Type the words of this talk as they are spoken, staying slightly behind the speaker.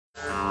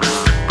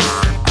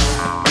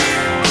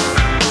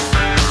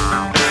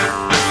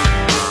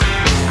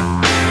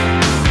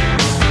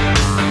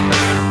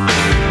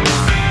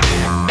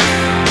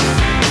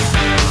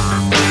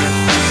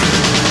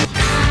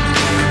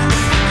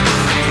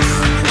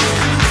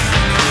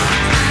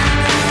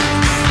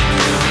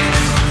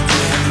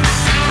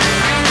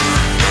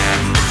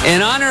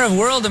In honor of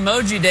World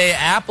Emoji Day,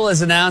 Apple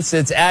has announced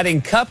it's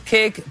adding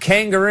cupcake,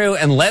 kangaroo,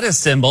 and lettuce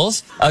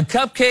symbols. A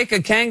cupcake, a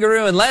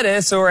kangaroo, and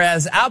lettuce, or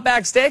as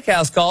Outback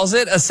Steakhouse calls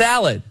it, a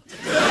salad.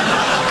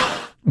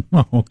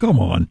 Oh, come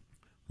on.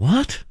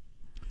 What?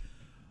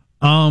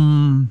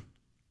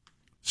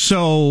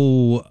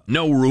 So...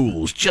 No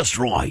rules, just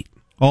right.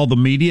 All the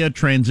media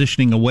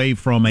transitioning away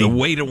from The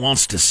waiter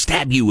wants to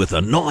stab you with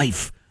a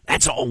knife.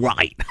 That's all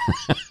right.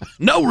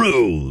 No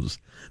rules.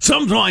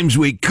 Sometimes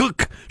we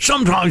cook,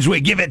 sometimes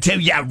we give it to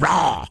you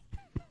raw.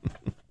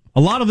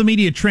 A lot of the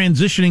media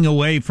transitioning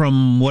away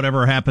from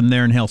whatever happened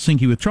there in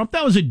Helsinki with Trump.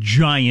 That was a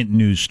giant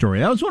news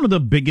story. That was one of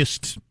the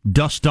biggest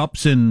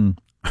dust-ups in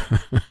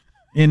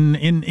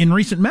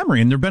recent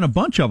memory, and there have been a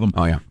bunch of them.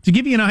 Oh, yeah. To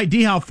give you an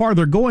idea how far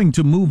they're going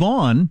to move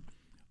on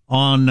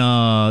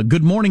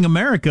Good Morning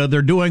America,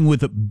 they're doing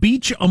with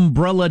beach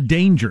umbrella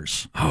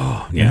dangers.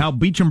 Oh, yeah. And how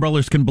beach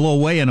umbrellas can blow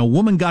away, and a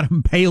woman got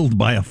impaled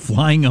by a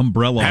flying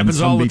umbrella.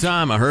 Happens all the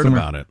time. I heard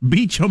about it.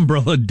 Beach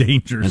umbrella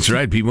dangers. That's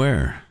right.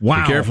 Beware.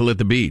 Wow. Be careful at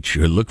the beach.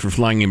 Look for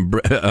flying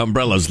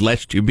umbrellas,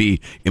 lest you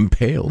be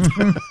impaled.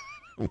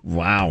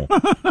 Wow.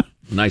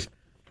 Nice.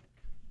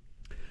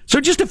 So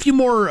just a few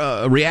more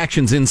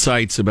reactions,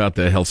 insights about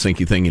the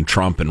Helsinki thing and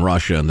Trump and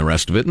Russia and the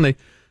rest of it. And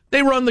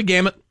they run the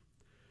gamut.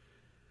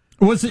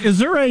 Is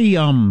there is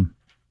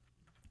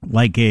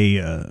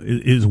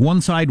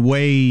one side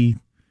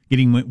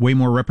getting way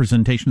more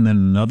representation than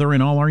another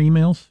in all our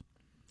emails?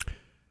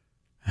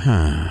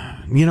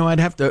 I'd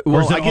have to.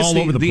 Well, I guess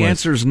the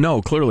answer is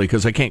no, clearly,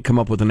 because I can't come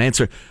up with an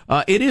answer.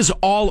 It is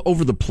all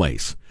over the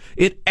place.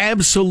 It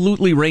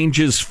absolutely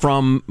ranges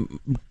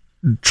from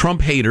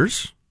Trump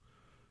haters,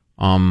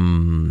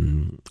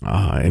 and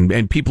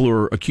people who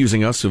are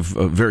accusing us of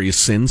various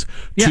sins,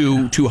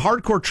 to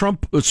hardcore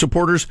Trump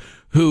supporters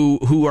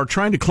who are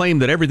trying to claim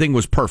that everything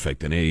was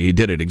perfect and he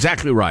did it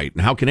exactly right.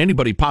 And how can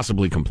anybody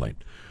possibly complain?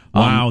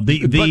 Wow,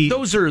 but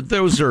those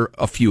are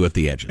a few at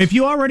the edges. If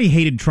you already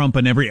hated Trump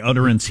and every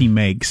utterance he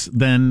makes,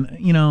 then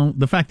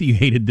the fact that you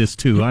hated this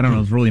too, I don't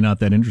know, is really not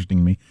that interesting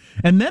to me.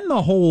 And then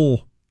the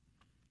whole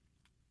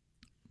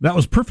that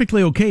was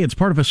perfectly okay. It's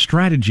part of a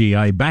strategy.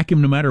 I back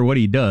him no matter what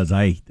he does.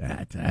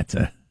 It's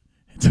an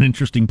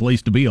interesting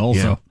place to be. Also,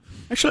 yeah.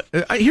 Actually,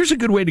 here's a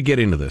good way to get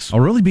into this. I'll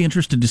really be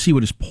interested to see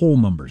what his poll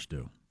numbers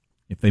do,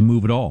 if they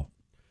move at all.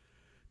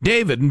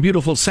 David in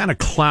beautiful Santa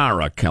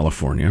Clara,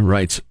 California,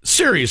 writes,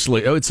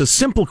 seriously, it's a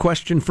simple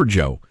question for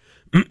Joe,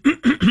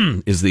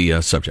 is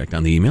the subject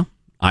on the email.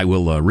 I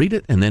will read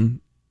it and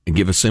then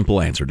give a simple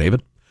answer,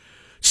 David.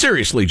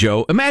 Seriously,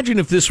 Joe, imagine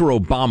if this were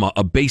Obama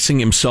abasing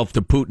himself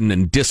to Putin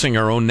and dissing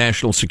our own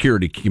national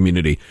security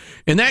community.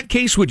 In that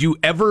case, would you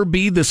ever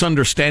be this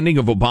understanding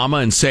of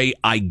Obama and say,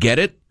 I get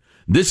it?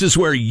 This is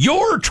where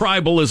your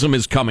tribalism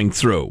is coming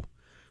through.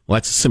 Well,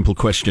 that's a simple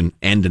question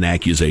and an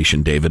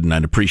accusation, David, and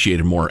I'd appreciate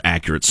a more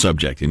accurate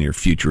subject in your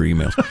future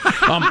emails.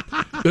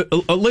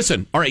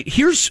 Listen, all right,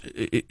 here's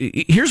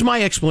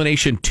my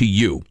explanation to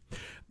you.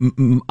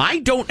 I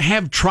don't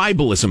have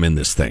tribalism in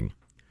this thing.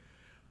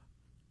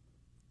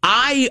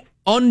 I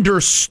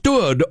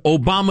understood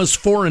Obama's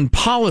foreign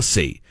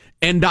policy,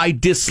 and I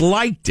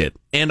disliked it,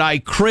 and I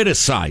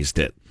criticized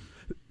it.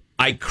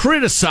 I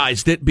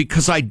criticized it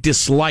because I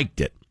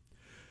disliked it.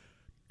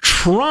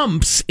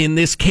 Trump's, in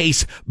this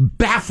case,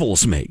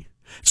 baffles me.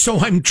 So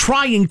I'm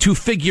trying to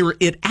figure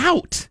it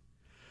out.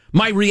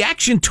 My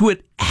reaction to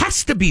it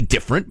has to be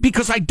different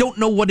because I don't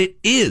know what it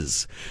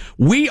is.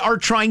 We are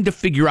trying to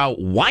figure out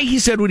why he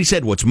said what he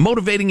said, what's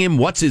motivating him,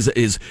 what's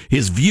his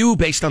view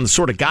based on the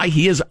sort of guy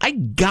he is. I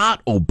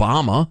got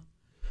Obama.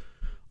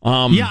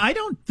 I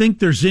don't think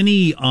there's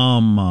any...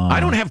 I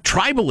don't have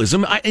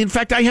tribalism. In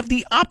fact, I have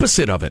the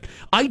opposite of it.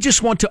 I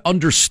just want to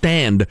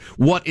understand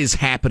what is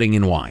happening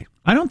and why.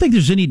 I don't think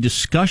there's any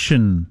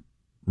discussion,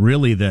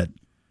 really, that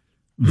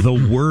the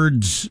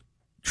words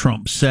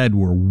Trump said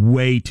were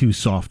way too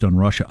soft on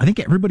Russia. I think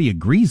everybody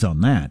agrees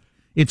on that.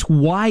 It's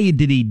why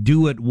did he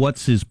do it?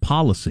 What's his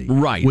policy?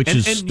 Right. Which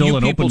is still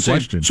an open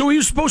question. So he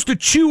was supposed to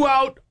chew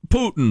out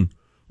Putin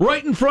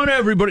right in front of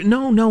everybody.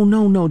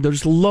 No.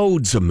 There's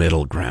loads of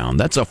middle ground.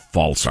 That's a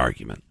false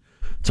argument.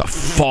 It's a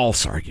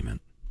false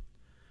argument.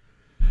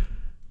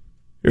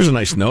 Here's a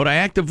nice note. I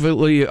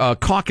actively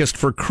caucused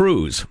for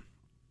Cruz.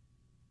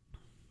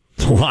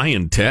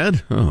 Lion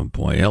Ted? Oh,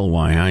 boy,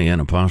 Lyin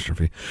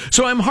apostrophe.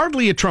 So I'm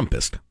hardly a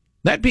Trumpist.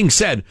 That being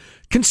said,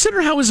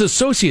 consider how his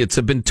associates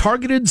have been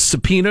targeted,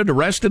 subpoenaed,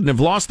 arrested, and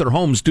have lost their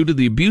homes due to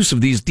the abuse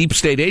of these deep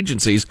state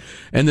agencies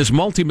and this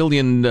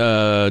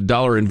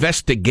multi-million-dollar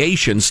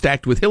investigation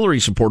stacked with Hillary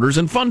supporters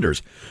and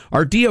funders.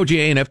 Our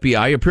DOJ and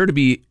FBI appear to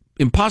be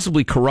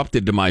impossibly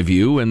corrupted, to my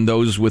view, and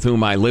those with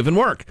whom I live and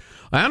work.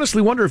 I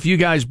honestly wonder if you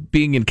guys,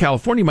 being in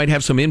California, might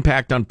have some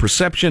impact on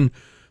perception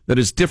that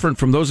is different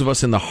from those of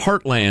us in the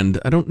heartland.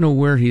 I don't know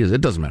where he is.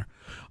 It doesn't matter.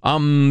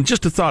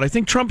 Just a thought. I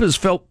think Trump has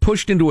felt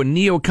pushed into a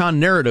neocon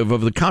narrative of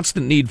the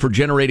constant need for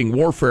generating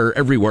warfare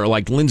everywhere,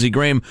 like Lindsey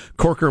Graham,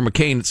 Corker,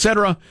 McCain,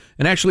 etc.,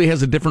 and actually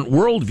has a different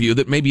worldview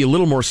that may be a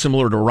little more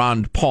similar to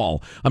Ron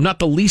Paul. I'm not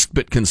the least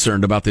bit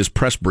concerned about this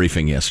press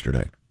briefing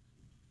yesterday.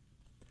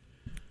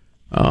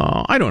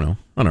 I don't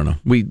know.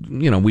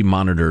 We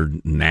monitor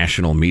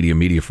national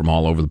media from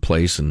all over the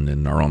place and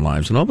in our own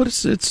lives and all, but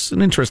it's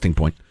an interesting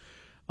point.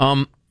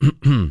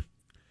 The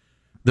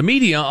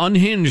media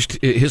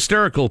unhinged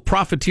hysterical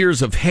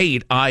profiteers of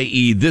hate,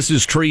 i.e., this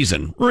is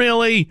treason.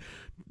 Really?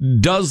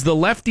 Does the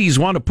lefties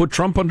want to put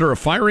Trump under a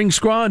firing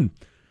squad?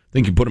 I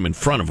think you put him in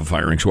front of a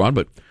firing squad,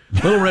 but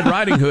Little Red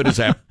Riding Hood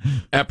is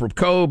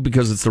apropos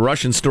because it's the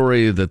Russian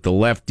story that the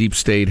left, deep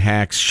state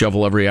hacks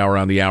shovel every hour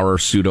on the hour,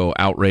 pseudo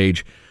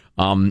outrage.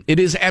 It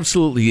is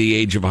absolutely the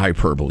age of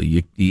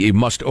hyperbole. You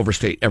must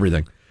overstate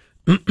everything.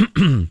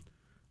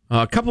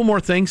 A couple more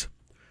things.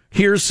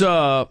 Here's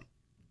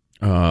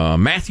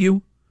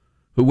Matthew,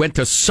 who went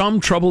to some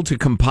trouble to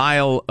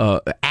compile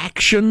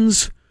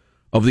actions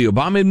of the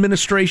Obama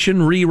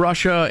administration,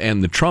 re-Russia,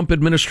 and the Trump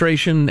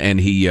administration,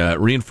 and he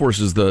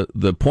reinforces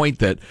the point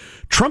that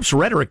Trump's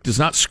rhetoric does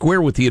not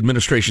square with the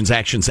administration's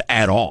actions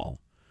at all.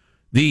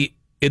 The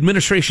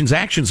administration's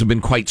actions have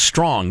been quite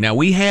strong. Now,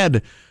 we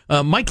had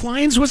Mike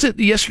Lyons, was it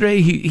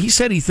yesterday? He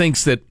said he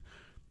thinks that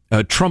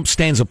Trump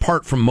stands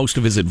apart from most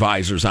of his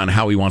advisors on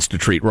how he wants to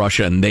treat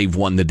Russia, and they've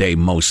won the day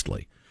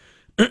mostly.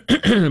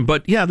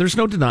 But, yeah, there's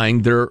no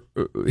denying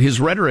his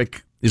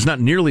rhetoric is not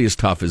nearly as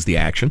tough as the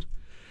action.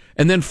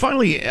 And then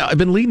finally, I've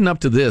been leading up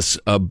to this.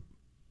 Am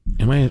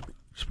I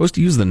supposed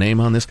to use the name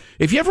on this?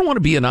 If you ever want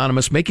to be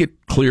anonymous, make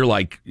it clear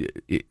like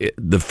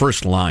the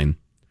first line.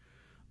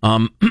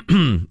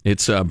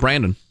 It's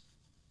Brandon,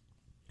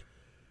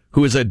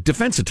 who is a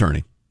defense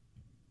attorney,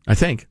 I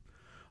think.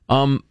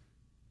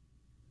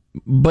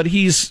 But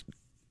he's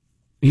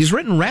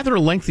written rather a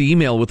lengthy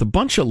email with a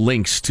bunch of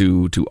links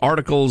to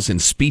articles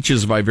and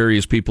speeches by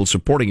various people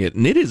supporting it,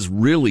 and it is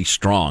really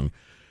strong.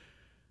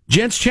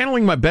 Gents,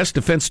 channeling my best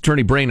defense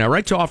attorney brain, I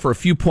write to offer a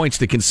few points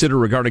to consider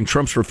regarding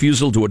Trump's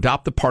refusal to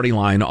adopt the party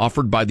line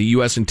offered by the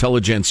U.S.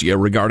 intelligentsia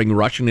regarding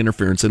Russian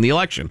interference in the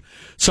election.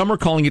 Some are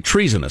calling it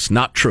treasonous.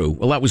 Not true.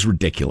 Well, that was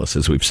ridiculous,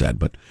 as we've said.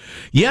 But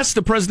yes,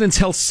 the president's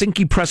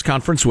Helsinki press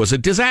conference was a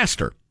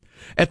disaster.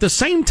 At the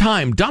same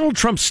time, Donald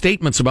Trump's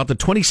statements about the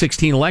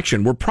 2016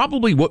 election were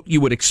probably what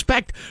you would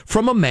expect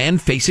from a man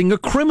facing a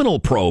criminal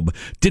probe.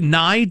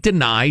 Deny,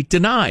 deny,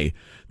 deny.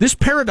 This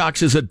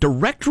paradox is a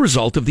direct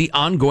result of the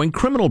ongoing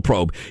criminal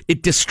probe.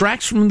 It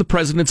distracts from the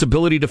president's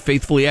ability to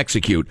faithfully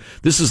execute.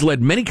 This has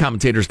led many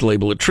commentators to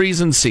label it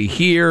treason. See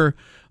here.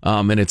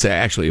 And it's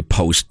actually a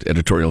post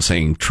editorial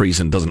saying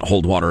treason doesn't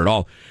hold water at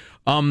all.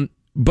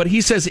 But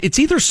he says it's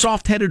either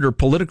soft-headed or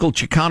political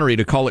chicanery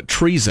to call it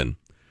treason.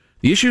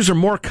 The issues are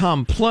more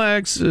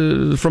complex,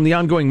 from the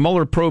ongoing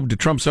Mueller probe to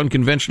Trump's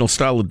unconventional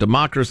style of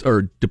democracy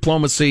or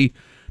diplomacy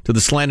to the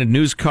slanted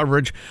news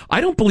coverage. I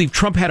don't believe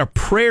Trump had a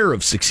prayer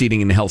of succeeding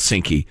in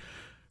Helsinki.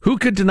 Who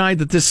could deny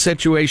that this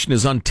situation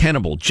is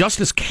untenable?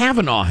 Justice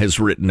Kavanaugh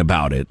has written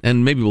about it,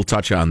 and maybe we'll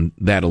touch on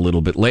that a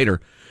little bit later.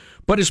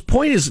 But his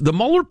point is the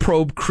Mueller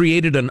probe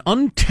created an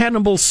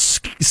untenable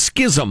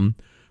schism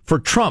for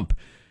Trump.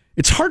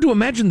 It's hard to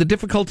imagine the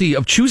difficulty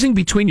of choosing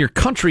between your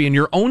country and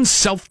your own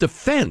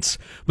self-defense,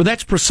 but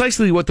that's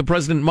precisely what the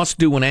president must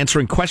do when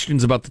answering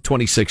questions about the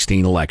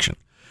 2016 election.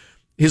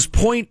 His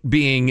point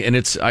being, and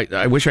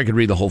I wish I could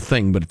read the whole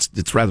thing, but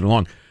it's rather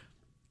long.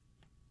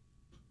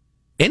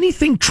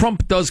 Anything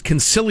Trump does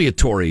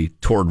conciliatory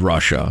toward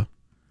Russia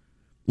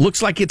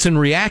looks like it's in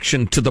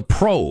reaction to the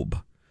probe.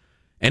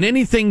 And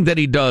anything that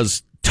he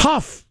does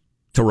tough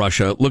to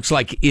Russia looks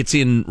like it's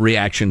in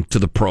reaction to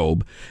the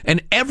probe.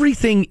 And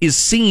everything is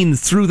seen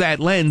through that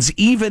lens,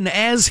 even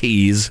as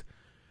he's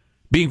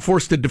being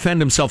forced to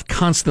defend himself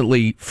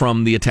constantly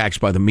from the attacks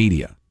by the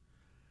media.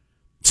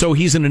 So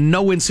he's in a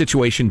no-win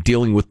situation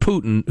dealing with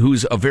Putin,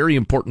 who's a very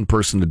important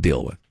person to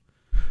deal with.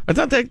 I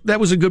thought that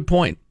was a good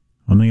point.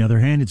 On the other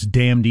hand, it's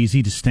damned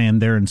easy to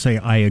stand there and say,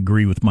 I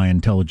agree with my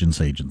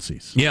intelligence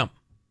agencies. Yeah,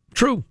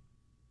 true.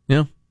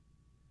 Yeah.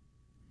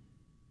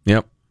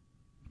 Yep.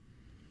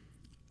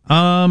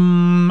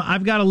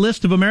 I've got a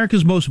list of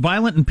America's most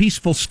violent and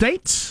peaceful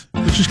states,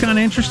 which is kind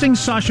of interesting.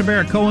 Sacha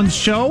Baron Cohen's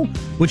show,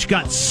 which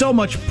got so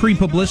much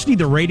pre-publicity,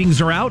 the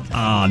ratings are out.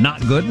 Not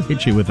good.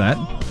 Hit you with that.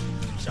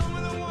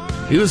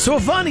 He was so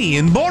funny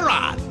in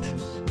Borat.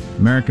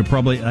 America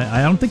probably...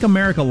 I don't think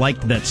America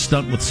liked that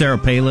stunt with Sarah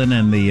Palin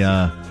and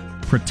the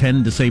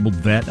pretend disabled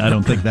vet. I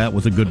don't think that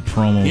was a good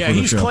promo. Yeah, for the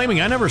he's show.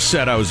 claiming, I never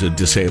said I was a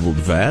disabled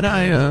vet.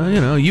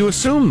 You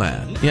assume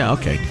that. Yeah,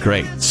 okay,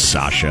 great,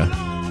 Sasha.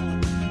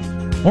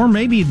 Or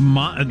maybe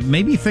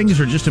things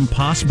are just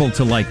impossible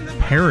to, like,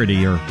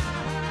 parody, or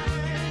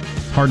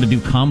hard to do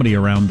comedy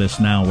around this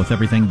now with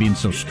everything being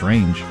so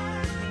strange.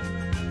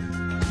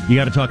 You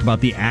got to talk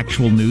about the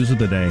actual news of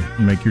the day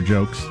and make your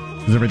jokes,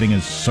 because everything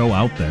is so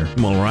out there.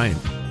 Well, right.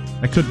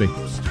 That could be.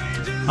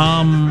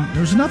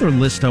 There's another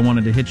list I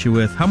wanted to hit you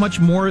with. How much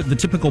more the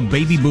typical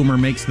baby boomer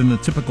makes than the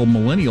typical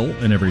millennial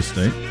in every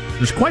state.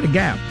 There's quite a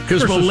gap.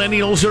 Because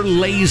millennials are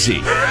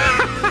lazy.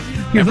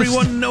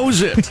 Everyone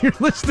knows it. You're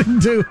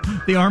listening to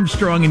the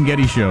Armstrong and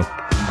Getty Show.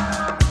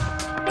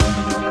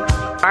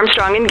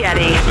 Armstrong and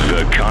Getty.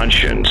 The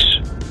conscience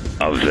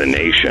of the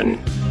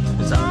nation.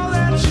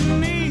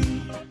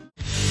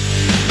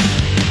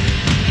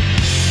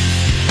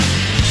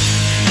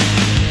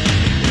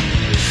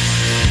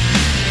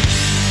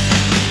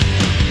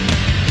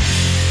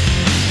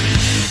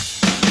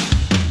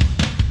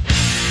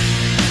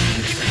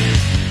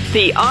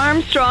 The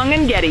Armstrong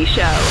and Getty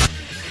Show.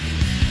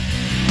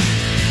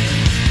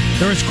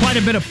 There was quite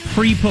a bit of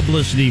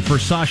pre-publicity for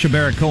Sacha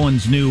Baron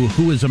Cohen's new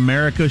Who is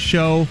America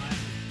show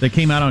that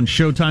came out on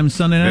Showtime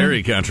Sunday night.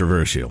 Very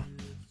controversial.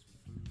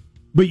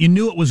 But you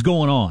knew it was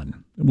going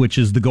on, which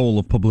is the goal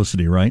of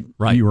publicity, right?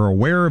 Right. You were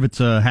aware of it's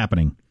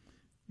happening.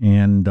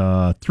 And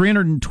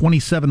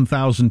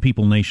 327,000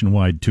 people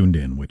nationwide tuned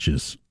in, which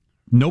is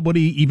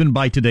nobody even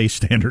by today's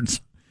standards.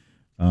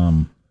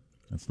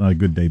 That's not a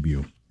good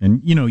debut. And,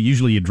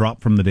 usually you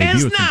drop from the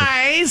debut. It's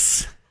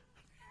nice.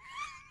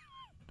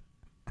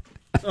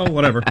 Oh,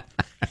 whatever.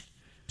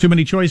 Too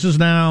many choices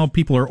now.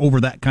 People are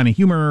over that kind of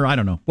humor. I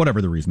don't know. Whatever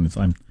the reason is.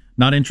 I'm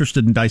not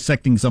interested in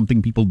dissecting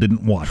something people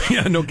didn't watch.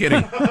 Yeah, no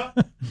kidding.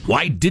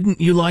 Why didn't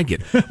you like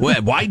it?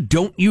 Why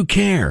don't you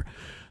care?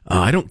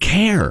 I don't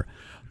care.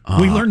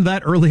 We learned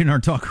that early in our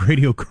talk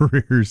radio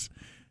careers.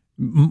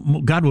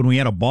 God, when we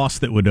had a boss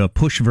that would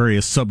push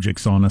various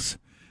subjects on us.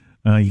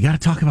 You got to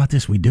talk about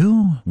this. We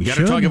do. You got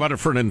to talk about it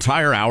for an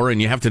entire hour,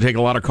 and you have to take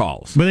a lot of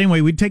calls. But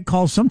anyway, we'd take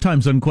calls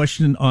sometimes on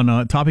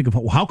a topic of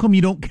how come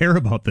you don't care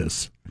about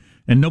this,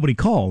 and nobody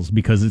calls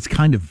because it's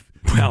kind of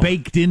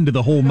baked into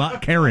the whole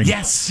not caring.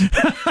 Yes,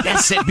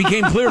 it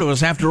became clear to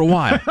us after a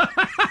while.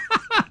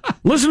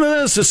 Listen to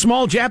this: a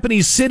small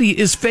Japanese city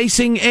is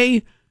facing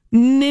a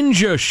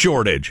ninja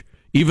shortage,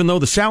 even though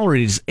the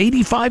salary is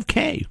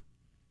 $85K.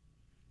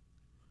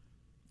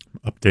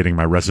 Updating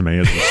my resume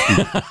as we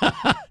speak.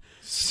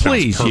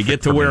 Please, you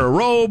get to wear a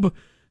robe,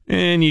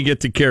 and you get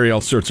to carry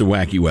all sorts of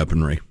wacky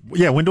weaponry.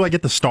 Yeah, when do I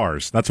get the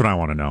stars? That's what I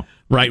want to know.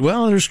 Right,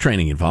 well, there's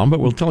training involved, but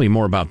we'll tell you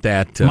more about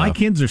that. My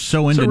kids are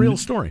so into a real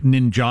story.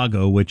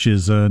 Ninjago, which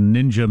is a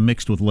ninja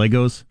mixed with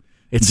Legos.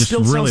 It just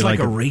still really sounds like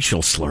a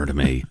racial slur to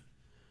me.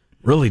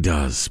 Really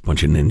does.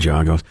 Bunch of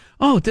Ninjagos.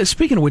 Oh,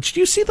 speaking of which, do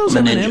you see those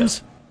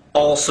M&Ms?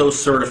 Also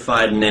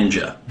certified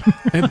ninja.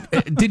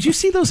 Did you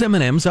see those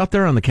M&Ms out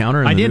there on the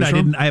counter? I did. I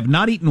didn't. I have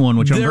not eaten one,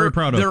 which I'm very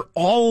proud of. They're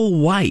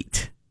all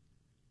white.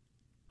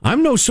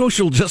 I'm no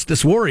social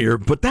justice warrior,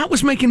 but that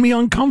was making me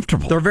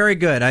uncomfortable. They're very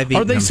good. I've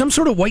eaten Are they them. some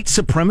sort of white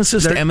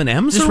supremacist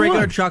M&Ms? Just or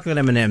regular what? chocolate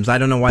M&Ms. I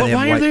don't know why But they have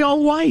why white. are they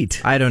all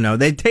white? I don't know.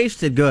 They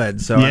tasted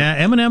good. So yeah,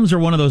 M&Ms are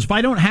one of those. If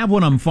I don't have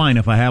one, I'm fine.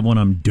 If I have one,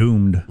 I'm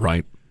doomed.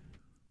 Right.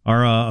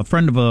 A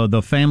friend of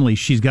the family,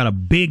 she's got a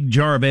big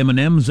jar of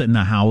M&Ms in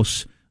the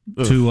house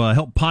to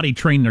help potty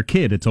train their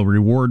kid. It's a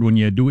reward when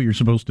you do what you're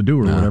supposed to do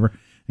or whatever.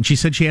 And she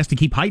said she has to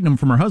keep hiding them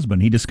from her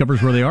husband. He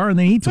discovers where they are and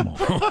then he eats them all.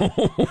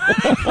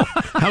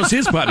 How's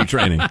his potty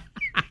training?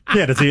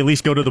 Yeah, does he at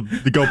least go to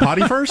the go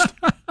potty first?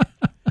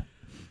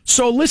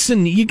 So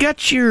listen, you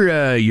got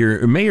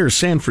your mayor of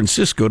San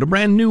Francisco, a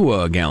brand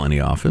new gal in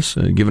the office,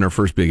 giving her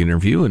first big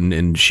interview,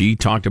 and she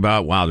talked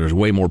about, wow, there's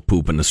way more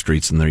poop in the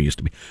streets than there used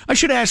to be. I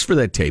should ask for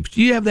that tape.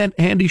 Do you have that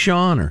handy,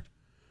 Sean? Or,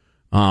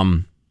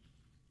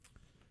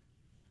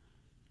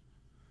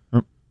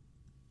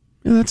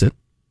 yeah, that's it.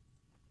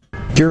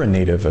 You're a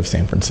native of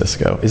San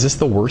Francisco. Is this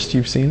the worst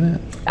you've seen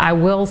it? I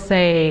will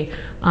say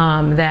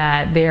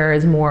that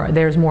there's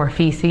more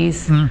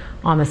feces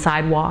on the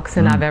sidewalks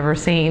than I've ever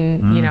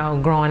seen. You know,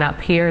 growing up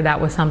here, that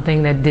was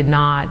something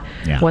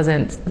that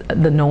wasn't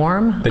the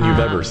norm. Than you've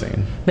ever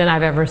seen. Than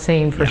I've ever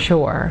seen for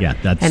sure. Yeah,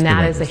 that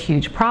is a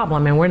huge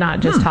problem. And we're not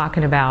just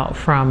talking about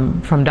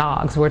from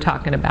dogs. We're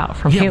talking about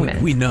from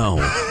humans. We know.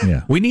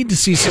 Yeah. We need to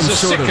see some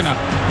sort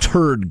of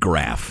turd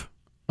graph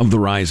of the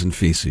rise in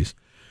feces.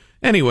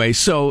 Anyway,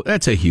 so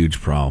that's a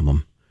huge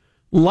problem.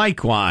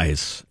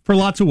 Likewise, for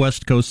lots of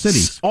West Coast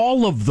cities.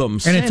 All of them.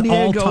 And San it's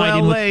all Diego, tied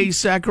in LA,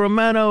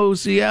 Sacramento,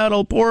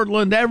 Seattle,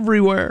 Portland,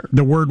 everywhere.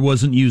 The word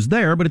wasn't used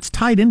there, but it's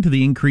tied into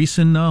the increase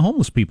in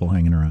homeless people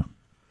hanging around.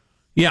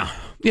 Yeah,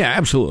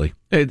 absolutely.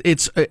 And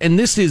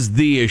this is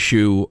the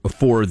issue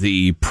for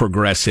the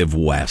progressive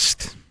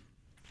West.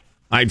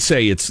 I'd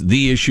say it's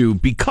the issue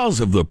because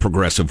of the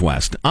progressive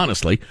West,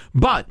 honestly.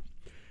 But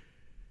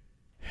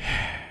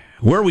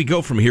where we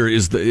go from here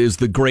is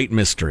the great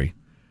mystery.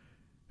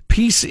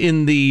 Piece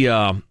in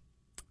the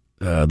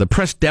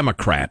Press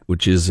Democrat,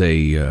 which is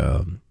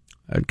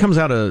it comes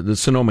out of the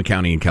Sonoma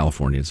County in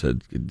California. It's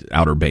an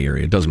outer Bay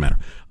Area. It doesn't matter.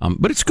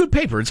 But it's good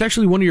paper. It's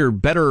actually one of your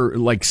better,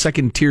 like,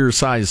 second-tier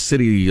size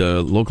city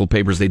local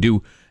papers. They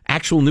do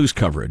actual news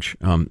coverage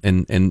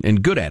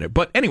and good at it.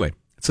 But anyway,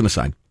 it's an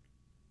aside.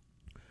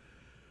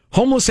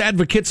 Homeless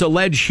advocates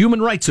allege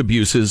human rights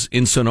abuses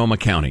in Sonoma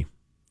County.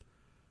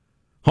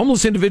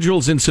 Homeless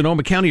individuals in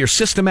Sonoma County are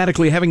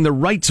systematically having their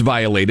rights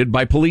violated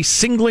by police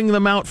singling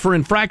them out for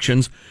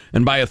infractions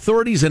and by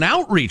authorities and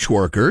outreach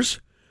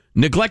workers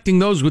neglecting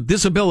those with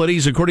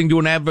disabilities, according to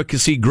an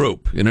advocacy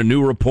group in a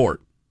new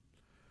report.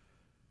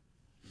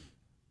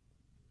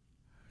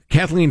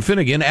 Kathleen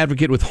Finnegan,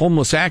 advocate with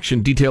Homeless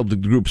Action, detailed the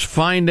group's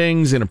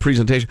findings in a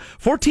presentation.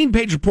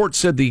 14-page report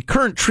said the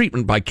current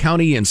treatment by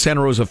county and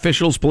Santa Rosa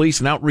officials, police,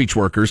 and outreach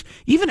workers,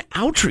 even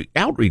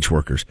outreach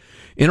workers,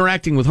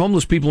 interacting with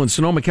homeless people in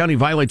Sonoma County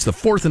violates the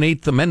 4th and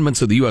 8th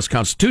Amendments of the U.S.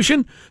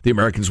 Constitution, the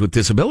Americans with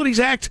Disabilities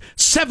Act,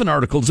 7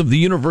 articles of the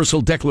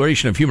Universal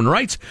Declaration of Human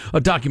Rights,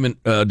 a document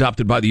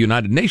adopted by the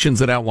United Nations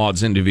that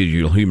outlaws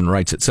individual human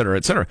rights, et cetera,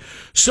 et cetera.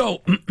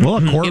 So,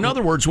 in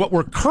other words, what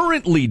we're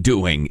currently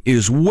doing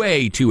is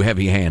way too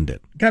heavy-handed.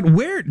 God,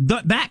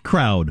 that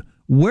crowd,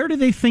 where do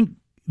they think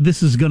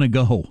this is going to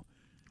go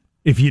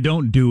if you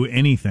don't do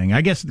anything?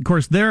 I guess, of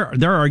course, their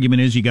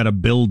argument is you got to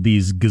build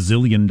these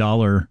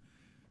gazillion-dollar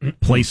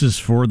places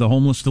for the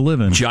homeless to live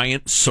in.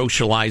 Giant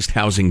socialized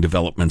housing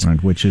developments.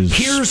 Right, which is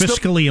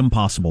fiscally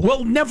impossible.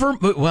 Well,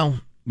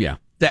 yeah.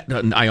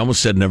 I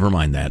almost said never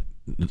mind that.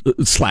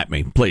 Slap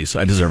me, please.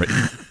 I deserve it.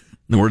 In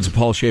the words of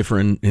Paul Schaefer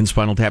in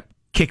Spinal Tap,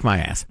 kick my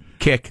ass.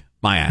 Kick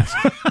my ass.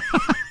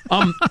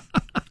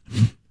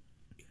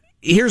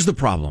 Here's the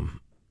problem.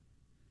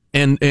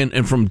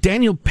 And from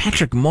Daniel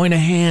Patrick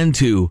Moynihan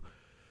to,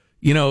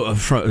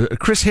 from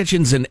Chris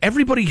Hitchens and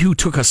everybody who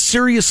took a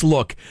serious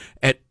look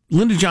at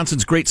Lyndon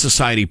Johnson's Great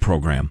Society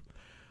program,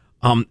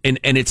 and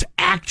its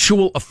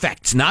actual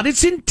effects, not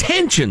its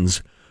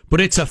intentions, but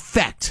its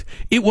effect.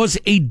 It was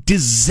a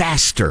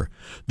disaster.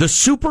 The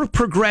super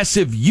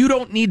progressive, you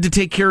don't need to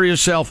take care of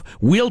yourself,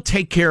 we'll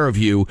take care of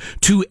you,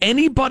 to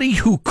anybody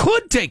who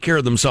could take care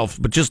of themselves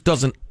but just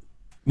doesn't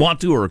want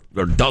to or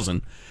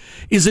doesn't,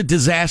 is a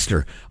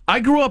disaster. I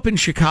grew up in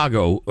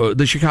Chicago,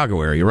 the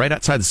Chicago area, right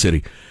outside the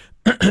city.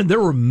 There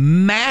were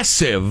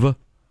massive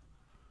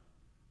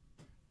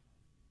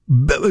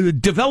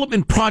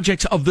development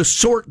projects of the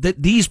sort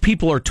that these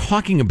people are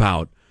talking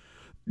about.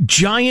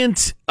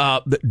 Giant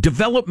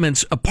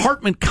developments,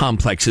 apartment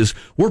complexes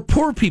where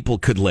poor people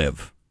could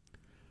live.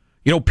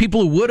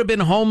 People who would have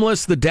been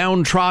homeless, the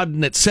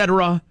downtrodden,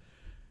 etc.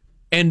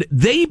 And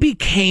they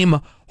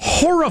became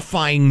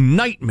horrifying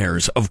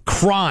nightmares of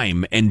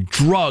crime and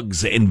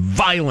drugs and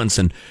violence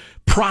and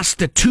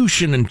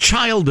prostitution and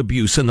child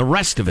abuse and the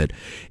rest of it.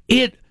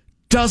 It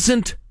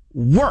doesn't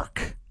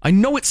work. I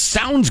know it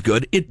sounds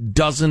good. It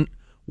doesn't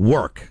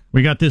work.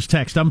 We got this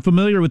text. I'm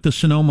familiar with the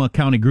Sonoma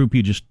County group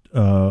you just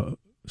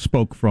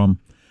spoke from.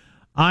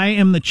 I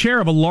am the chair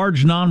of a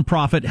large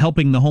nonprofit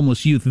helping the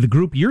homeless youth. The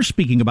group you're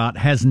speaking about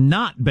has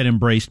not been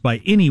embraced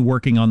by any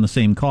working on the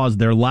same cause.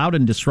 They're loud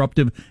and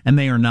disruptive, and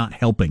they are not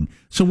helping.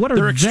 So what are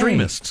they? They're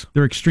extremists.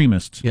 They're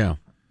extremists. Yeah.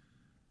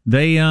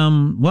 They,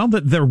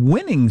 they're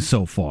winning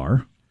so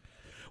far.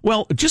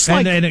 Well, just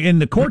like...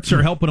 And the courts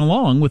are helping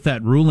along with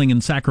that ruling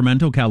in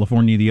Sacramento,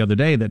 California the other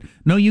day that,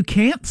 no, you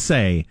can't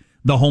say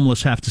the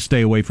homeless have to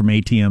stay away from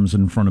ATMs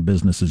in front of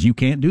businesses. You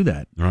can't do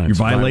that. Right, you're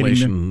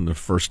violating the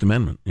First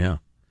Amendment, yeah.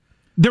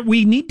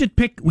 We need to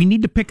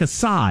pick a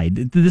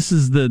side. This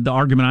is the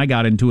argument I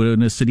got into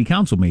in a city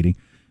council meeting.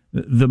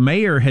 The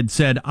mayor had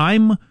said,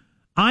 I'm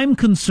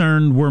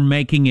concerned we're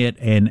making it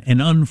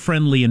an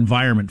unfriendly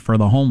environment for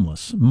the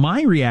homeless.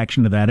 My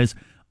reaction to that is,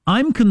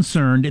 I'm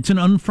concerned it's an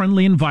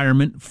unfriendly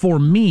environment for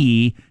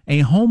me,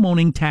 a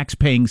homeowning,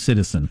 tax-paying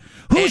citizen.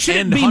 Who should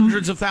it be?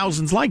 Hundreds of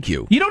thousands like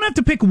you. You don't have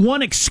to pick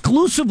one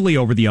exclusively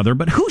over the other,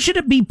 but who should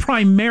it be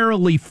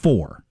primarily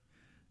for?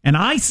 And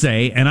I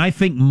say, and I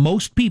think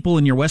most people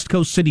in your West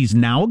Coast cities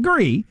now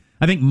agree,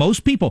 I think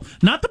most people,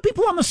 not the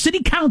people on the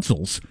city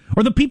councils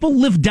or the people who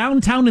live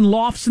downtown in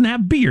lofts and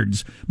have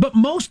beards, but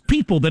most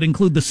people that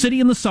include the city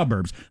and the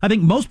suburbs, I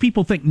think most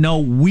people think, no,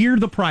 we're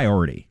the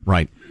priority.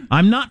 Right.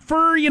 I'm not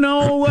for,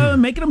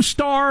 making them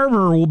starve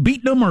or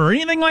beating them or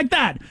anything like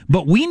that.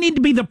 But we need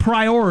to be the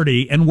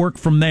priority and work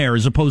from there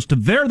as opposed to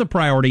they're the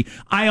priority.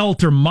 I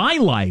alter my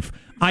life.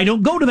 I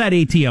don't go to that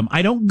ATM.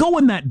 I don't go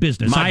in that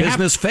business. My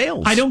business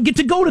fails. I don't get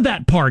to go to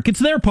that park. It's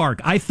their park.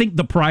 I think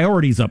the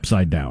priority's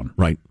upside down.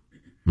 Right.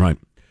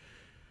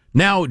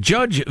 Now,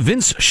 Judge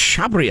Vince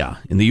Chabria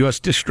in the U.S.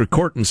 District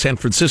Court in San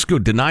Francisco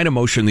denied a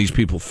motion these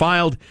people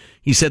filed.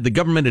 He said the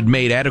government had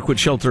made adequate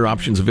shelter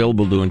options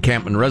available to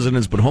encampment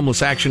residents, but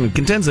Homeless Action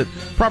contends that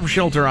proper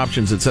shelter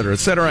options, et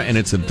cetera, and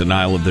it's a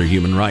denial of their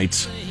human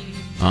rights.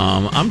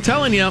 I'm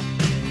telling you,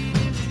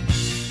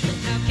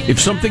 if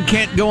something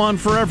can't go on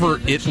forever,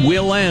 it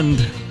will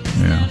end.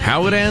 Yeah.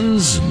 How it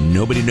ends,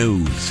 nobody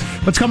knows.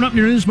 What's coming up in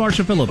your news,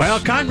 Marcia Phillips? Well,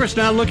 Congress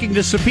now looking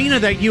to subpoena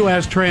that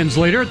U.S.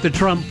 translator at the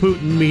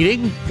Trump-Putin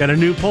meeting. Got a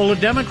new poll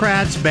of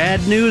Democrats.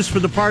 Bad news for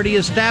the party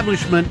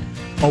establishment.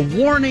 A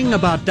warning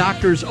about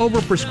doctors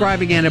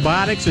overprescribing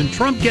antibiotics, and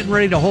Trump getting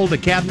ready to hold a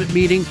cabinet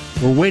meeting.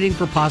 We're waiting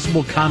for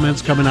possible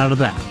comments coming out of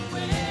that.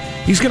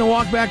 He's going to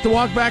walk back.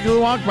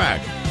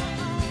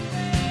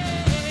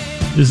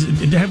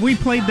 Have we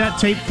played that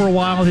tape for a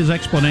while, his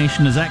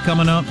explanation? Is that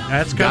coming up?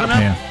 That's coming up.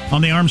 Yeah.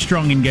 On the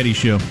Armstrong and Getty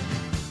Show.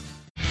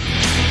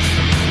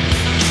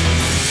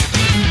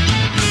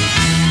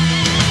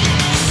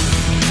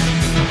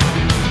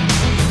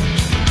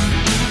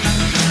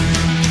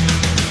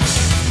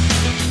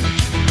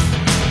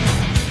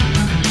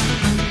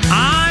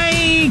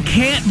 I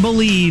can't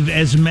believe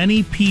as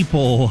many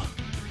people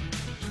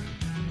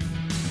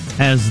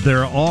as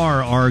there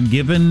are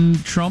given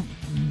Trump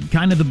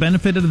kind of the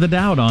benefit of the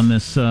doubt on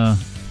this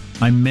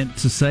I meant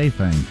to say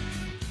thing.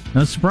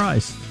 No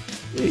surprise.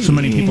 So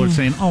many people are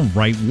saying, all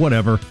right,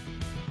 whatever.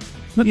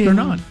 But they're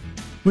not.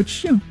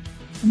 Which,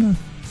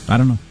 I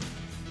don't know.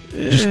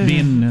 Just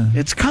being...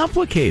 it's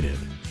complicated.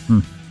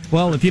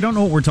 Well, if you don't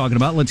know what we're talking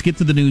about, let's get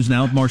to the news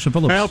now with Marcia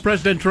Phillips. Well,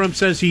 President Trump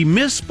says he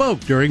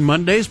misspoke during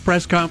Monday's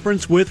press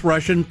conference with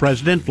Russian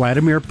President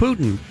Vladimir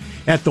Putin.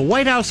 At the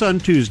White House on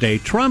Tuesday,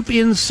 Trump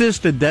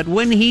insisted that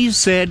when he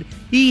said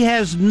he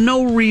has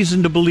no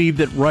reason to believe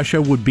that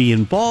Russia would be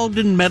involved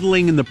in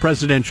meddling in the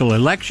presidential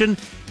election,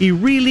 he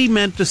really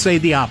meant to say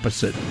the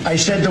opposite. I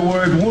said the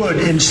word would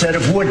instead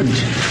of wouldn't.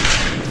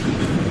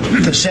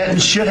 The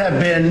sentence should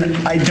have been,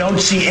 I don't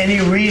see any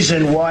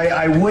reason why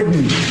I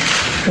wouldn't,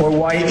 or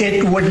why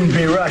it wouldn't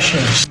be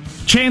Russia.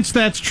 Chance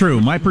that's true.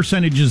 My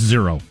percentage is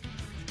 0.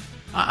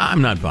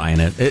 I'm not buying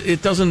it.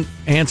 It doesn't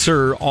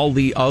answer all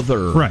the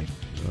other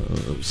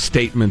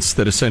statements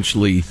that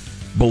essentially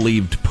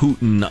believed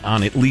Putin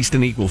on at least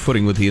an equal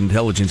footing with the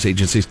intelligence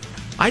agencies.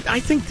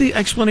 I think the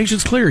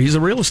explanation's clear. He's a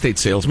real estate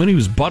salesman. He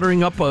was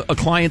buttering up a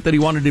client that he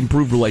wanted to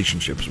improve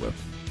relationships with,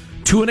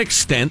 to an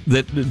extent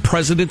that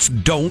presidents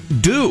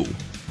don't do.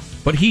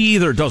 But he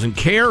either doesn't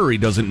care or he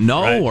doesn't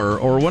know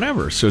or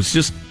whatever. So it's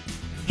just,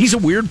 he's a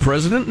weird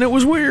president, and it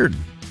was weird.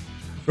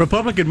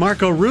 Republican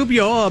Marco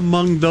Rubio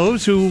among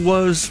those who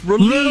was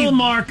relieved. Little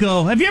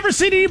Marco. Have you ever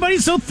seen anybody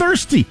so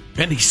thirsty?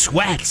 And he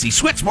sweats. He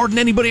sweats more than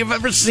anybody I've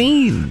ever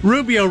seen.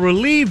 Rubio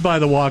relieved by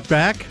the walk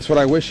back. That's what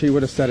I wish he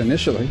would have said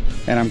initially,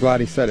 and I'm glad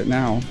he said it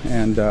now.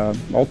 And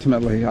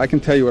ultimately, I can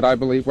tell you what I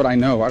believe, what I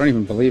know. I don't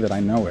even believe it, I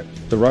know it.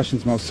 The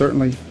Russians most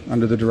certainly,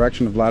 under the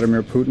direction of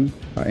Vladimir Putin,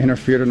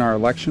 interfered in our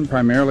election,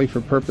 primarily for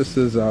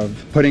purposes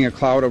of putting a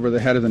cloud over the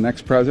head of the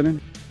next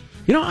president.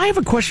 You know, I have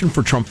a question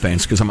for Trump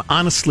fans because I'm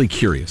honestly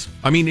curious.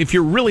 I mean, if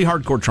you're a really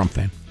hardcore Trump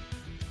fan,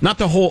 not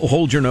to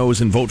hold your nose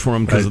and vote for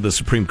him because of the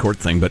Supreme Court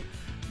thing, but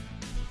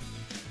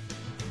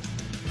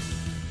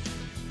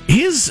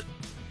his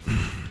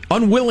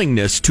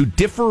unwillingness to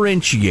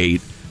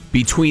differentiate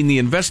between the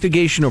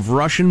investigation of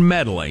Russian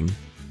meddling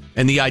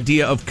and the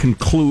idea of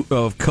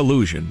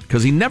collusion,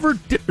 because he never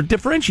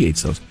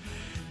differentiates those.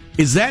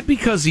 Is that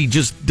because he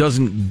just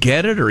doesn't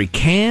get it or he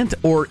can't?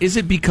 Or is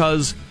it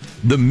because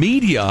the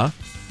media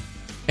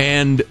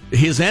and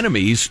his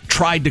enemies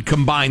tried to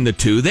combine the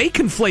two? They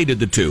conflated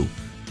the two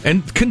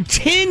and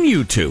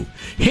continue to,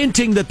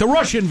 hinting that the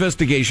Russia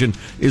investigation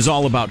is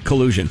all about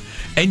collusion.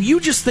 And you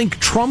just think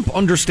Trump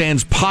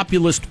understands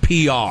populist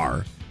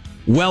PR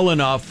well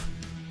enough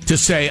to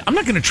say, I'm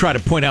not going to try to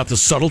point out the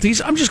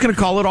subtleties. I'm just going to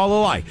call it all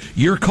a lie.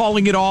 You're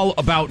calling it all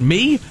about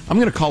me. I'm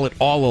going to call it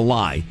all a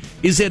lie.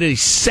 Is it a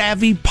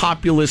savvy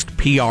populist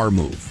PR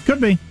move?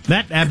 Could be.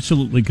 That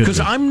absolutely could be. Because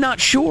I'm not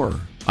sure.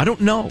 I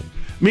don't know.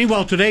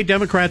 Meanwhile, today,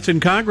 Democrats in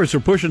Congress are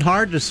pushing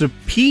hard to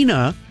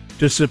subpoena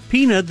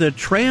the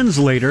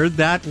translator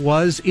that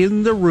was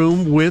in the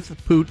room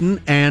with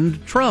Putin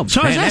and Trump.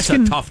 So that's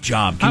a tough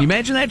job. Can you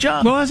imagine that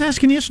job? Well, I was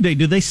asking yesterday,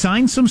 do they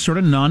sign some sort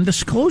of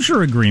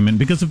non-disclosure agreement?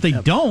 Because if they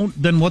don't,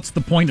 then what's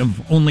the point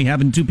of only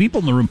having 2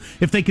 people in the room?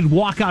 If they could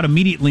walk out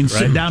immediately and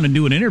sit down and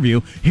do an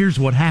interview, here's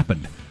what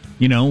happened,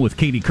 with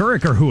Katie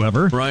Couric or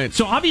whoever. Right.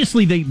 So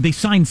obviously they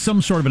signed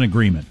some sort of an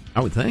agreement.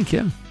 I would think,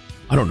 yeah.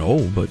 I don't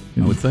know, but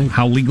I would think.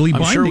 How legally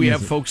binding I'm sure we is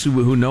have it? folks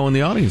who know in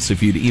the audience.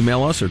 If you'd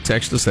email us or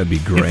text us, that'd be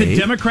great. If the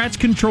Democrats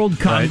controlled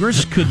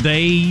Congress, could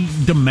they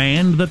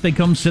demand that they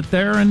come sit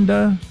there and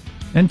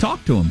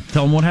talk to him?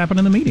 Tell them what happened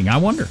in the meeting? I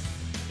wonder.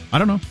 I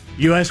don't know.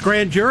 U.S.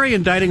 grand jury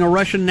indicting a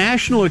Russian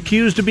national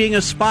accused of being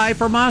a spy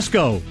for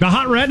Moscow. The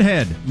hot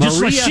redhead.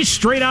 Just like she's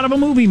straight out of a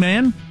movie,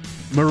 man.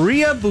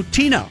 Maria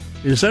Butina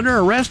is under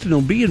arrest and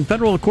will be in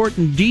federal court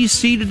in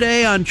D.C.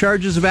 today on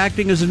charges of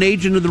acting as an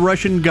agent of the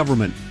Russian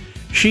government.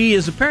 She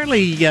is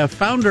apparently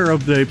founder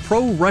of the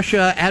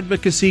pro-Russia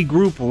advocacy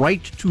group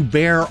Right to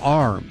Bear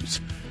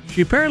Arms.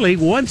 She apparently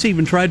once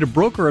even tried to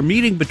broker a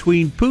meeting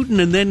between Putin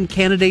and then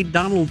candidate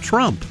Donald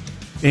Trump,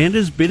 and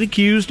has been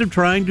accused of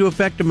trying to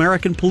affect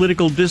American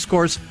political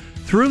discourse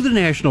through the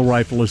National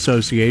Rifle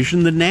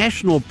Association, the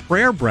National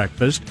Prayer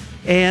Breakfast,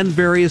 and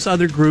various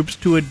other groups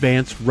to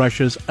advance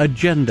Russia's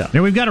agenda.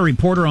 Now, we've got a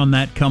reporter on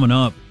that coming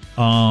up.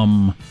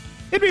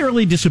 It'd be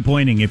really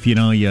disappointing if, you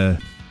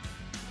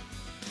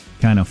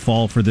kind of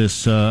fall for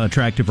this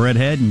attractive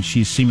redhead and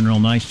she's seeming real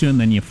nice to you, and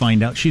then you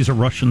find out she's a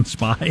Russian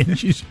spy and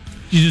she's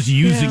just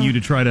using you to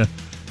try to...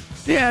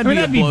 Yeah,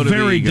 that'd be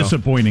very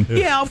disappointing.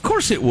 Yeah, of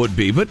course it would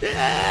be, but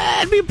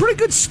it'd be a pretty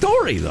good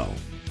story, though.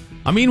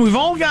 I mean, we've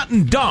all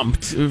gotten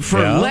dumped for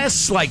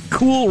less,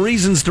 cool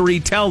reasons to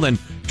retell than,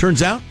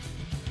 turns out,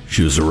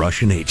 she was a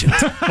Russian agent.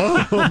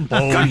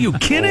 Are you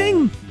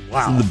kidding?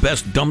 Wow. This is the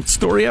best dumped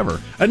story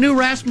ever. A new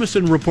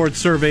Rasmussen Report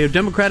survey of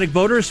Democratic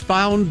voters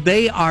found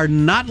they are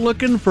not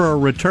looking for a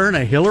return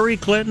of Hillary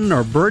Clinton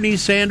or Bernie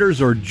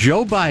Sanders or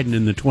Joe Biden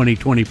in the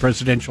 2020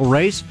 presidential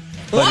race.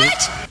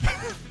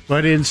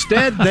 But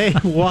instead, they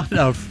want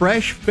a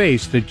fresh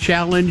face to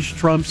challenge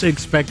Trump's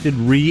expected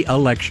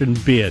re-election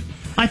bid.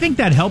 I think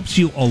that helps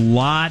you a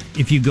lot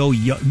if you go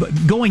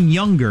going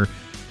younger.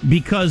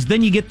 because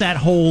then you get that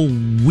whole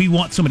we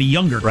want somebody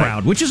younger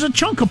crowd, which is a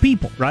chunk of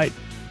people. Right.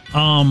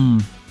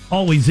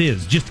 Always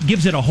is. Just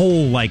gives it a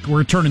whole, like,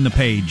 we're turning the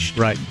page,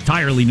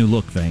 entirely new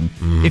look thing.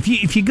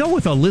 If you go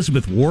with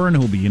Elizabeth Warren,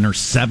 who'll be in her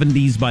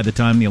 70s by the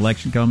time the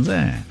election comes,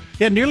 Yeah,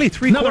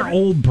 another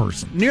old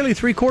person. Nearly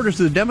three-quarters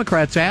of the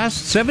Democrats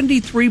asked,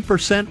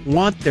 73%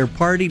 want their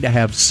party to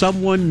have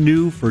someone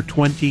new for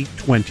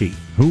 2020.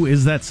 Who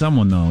is that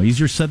someone, though?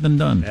 Easier said than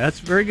done. That's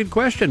a very good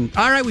question.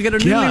 All right, we got a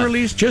newly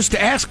released... Just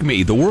ask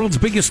me, the world's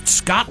biggest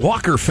Scott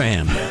Walker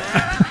fan.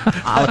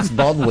 Alex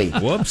Baldwin.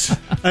 Whoops.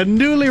 A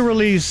newly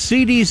released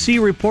CDC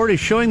report is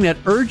showing that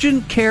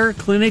urgent care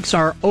clinics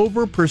are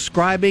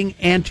overprescribing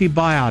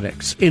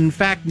antibiotics. In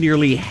fact,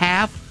 nearly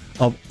half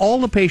of all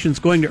the patients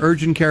going to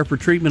urgent care for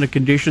treatment of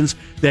conditions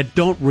that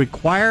don't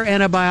require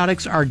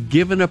antibiotics are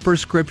given a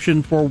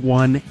prescription for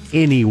one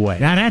anyway.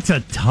 Now, that's a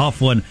tough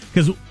one,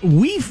 because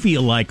we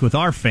feel like with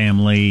our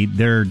family,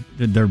 they're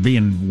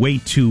being way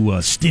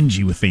too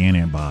stingy with the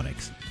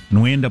antibiotics.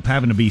 And we end up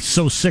having to be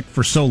so sick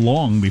for so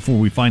long before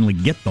we finally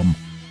get them.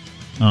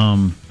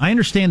 I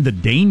understand the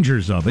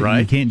dangers of it.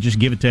 You can't just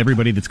give it to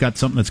everybody that's got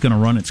something that's going to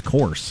run its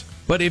course.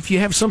 But if you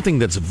have something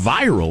that's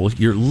viral,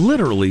 you're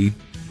literally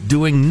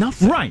doing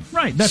nothing. Right.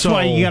 That's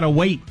why you got to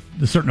wait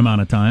a certain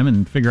amount of time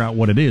and figure out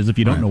what it is if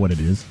you don't know what it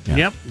is. Yeah.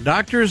 Yep.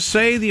 Doctors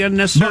say the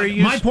unnecessary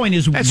use... My point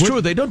is... That's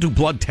true. They don't do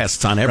blood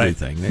tests on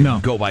everything. They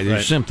go by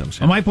their symptoms.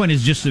 Well, my point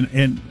is just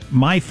in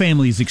my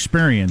family's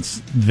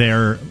experience,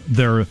 they're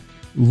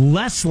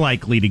less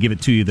likely to give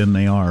it to you than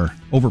they are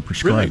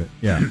overprescribe it.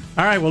 Yeah.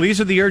 All right. Well,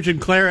 these are the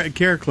urgent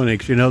care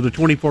clinics, the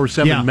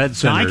 24/7 med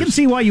centers. Now, I can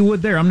see why you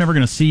would there. I'm never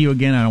going to see you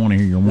again. I don't want to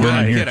hear your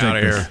whine here. Get out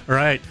of here. All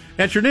right.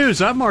 That's your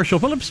news. I'm Marshall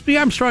Phillips, the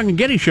Armstrong and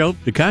Getty Show,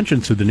 the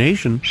conscience of the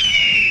nation.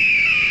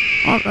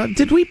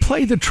 Did we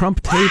play the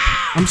Trump tape?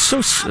 I'm so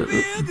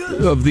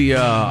of the.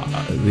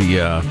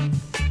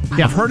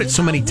 I've heard it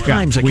so many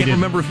times. I can't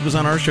remember if it was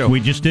on our show.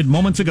 We just did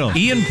moments ago.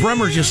 Ian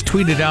Bremmer just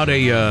tweeted out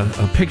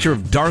a picture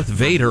of Darth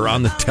Vader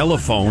on the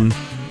telephone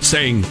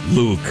saying,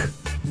 "Luke,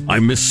 I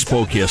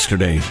misspoke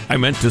yesterday. I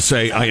meant to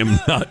say I am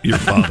not your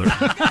father."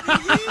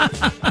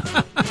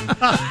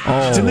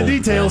 It's in the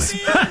details.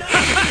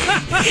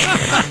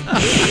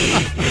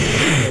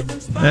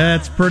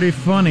 That's pretty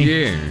funny.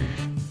 Yeah.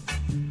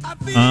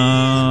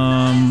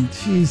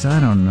 Geez, I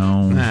don't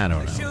know. I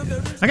don't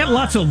know. I got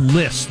lots of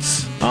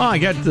lists. Oh, I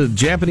got the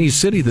Japanese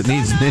city that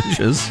needs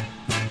ninjas.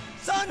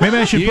 Maybe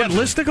I should put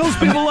listicles.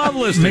 People love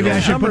listicles. Maybe I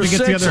should Number put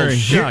together.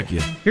 shock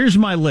you. Here's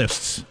my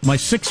lists. My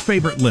 6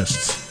 favorite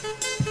lists.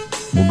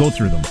 We'll go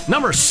through them.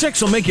 Number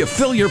 6 will make you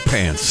fill your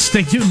pants.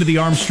 Stay tuned to the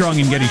Armstrong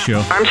and Getty Show.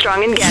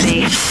 Armstrong and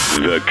Getty.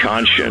 The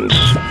conscience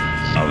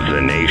of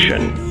the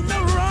nation.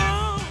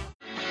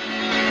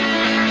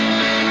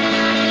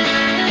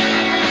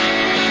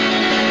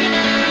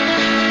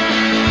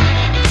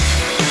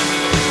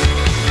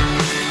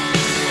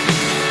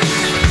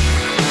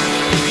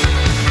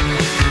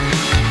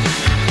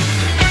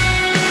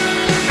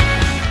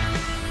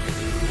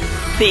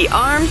 The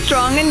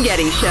Armstrong and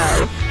Getty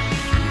Show.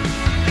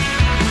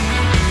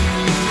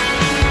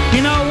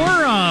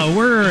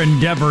 We're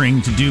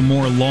endeavoring to do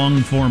more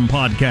long-form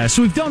podcasts.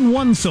 We've done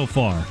one so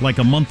far, like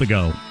a month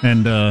ago,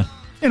 and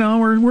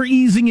we're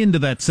easing into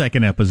that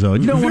second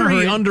episode. You don't want to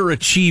Very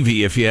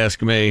underachievy, if you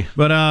ask me.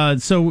 But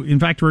so, in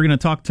fact, we're going to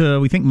talk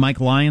to, we think, Mike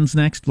Lyons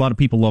next. A lot of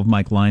people love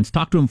Mike Lyons.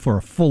 Talk to him for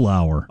a full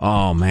hour.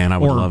 Oh, man, I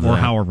would love that. Or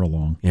however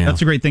long. Yeah. That's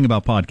the great thing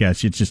about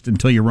podcasts. It's just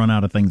until you run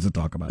out of things to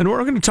talk about. And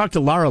we're going to talk to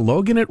Lara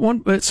Logan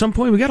at some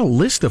point. We got a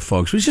list of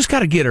folks. We just got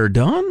to get her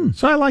done.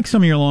 So I like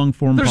some of your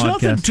long-form podcasts. There's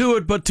nothing to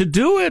it but to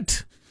do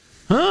it.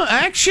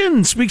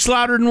 Action speaks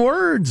louder than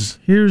words.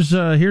 Here's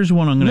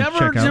one I'm going to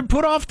check out. Never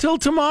put off till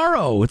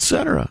tomorrow,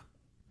 etc.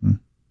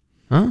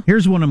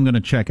 Here's one I'm going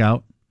to check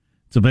out.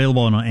 It's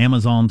available on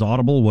Amazon's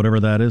Audible, whatever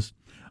that is.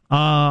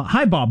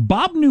 Hi, Bob.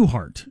 Bob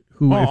Newhart.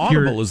 Who,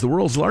 Audible is the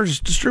world's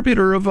largest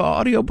distributor of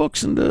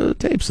audiobooks and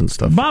tapes and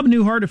stuff. Bob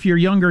Newhart, if you're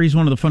younger, he's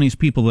one of the funniest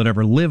people that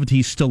ever lived.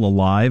 He's still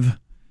alive.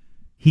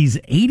 He's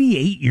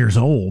 88 years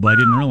old. I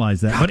didn't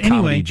realize that. But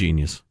anyway, comedy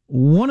genius.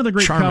 One of the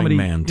great Charming comedy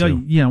man, too.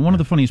 One of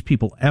the funniest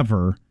people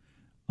ever.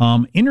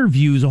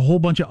 Interviews a whole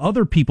bunch of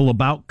other people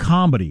about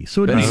comedy.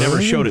 So he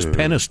never showed his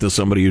penis to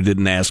somebody who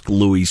didn't ask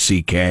Louis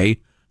C.K.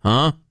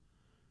 Huh?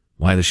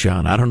 Why the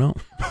shot? I don't know.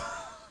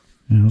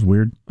 That was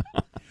weird.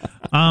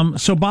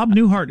 So Bob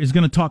Newhart is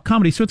going to talk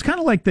comedy. So it's kind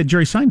of like the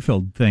Jerry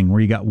Seinfeld thing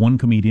where you got one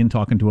comedian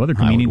talking to other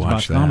comedians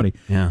about comedy.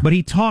 Yeah. But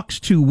he talks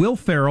to Will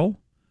Ferrell,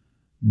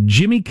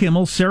 Jimmy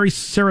Kimmel, Sarah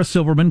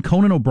Silverman,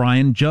 Conan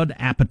O'Brien, Judd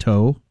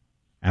Apatow,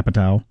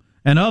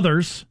 and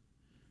others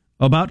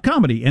about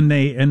comedy. And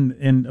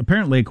and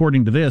apparently,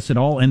 according to this, it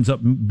all ends up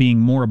being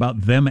more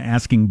about them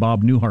asking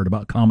Bob Newhart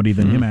about comedy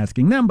than him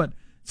asking them. But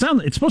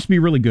it's supposed to be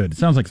really good. It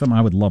sounds like something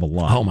I would love a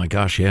lot. Oh, my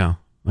gosh, yeah.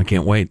 I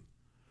can't wait.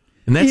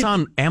 And that's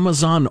on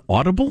Amazon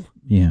Audible?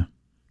 Yeah.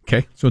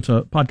 Okay. So it's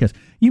a podcast.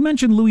 You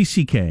mentioned Louis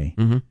C.K.,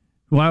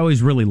 who I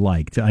always really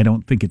liked. I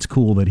don't think it's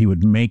cool that he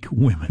would make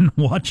women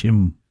watch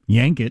him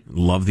yank it.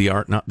 Love the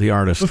art, not the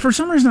artist. But for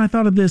some reason, I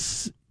thought of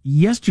this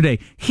yesterday.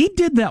 He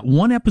did that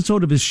one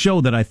episode of his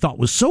show that I thought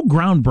was so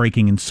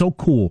groundbreaking and so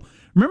cool.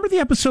 Remember the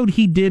episode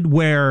he did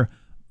where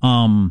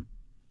the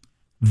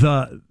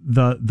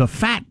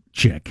fat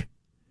chick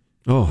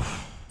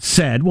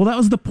said, well, that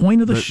was the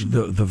point of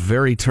the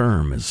very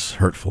term is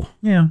hurtful.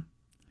 Yeah.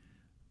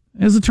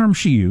 As the term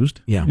she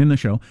used in the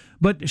show.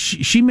 But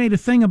she made a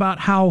thing about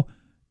how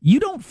you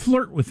don't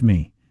flirt with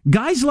me.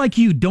 Guys like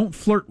you don't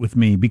flirt with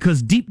me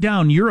because deep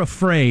down you're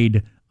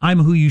afraid I'm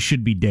who you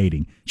should be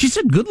dating. She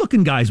said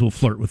good-looking guys will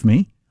flirt with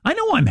me. I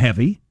know I'm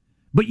heavy,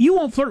 but you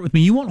won't flirt with me.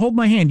 You won't hold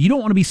my hand. You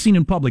don't want to be seen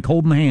in public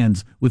holding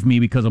hands with me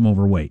because I'm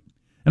overweight.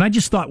 And I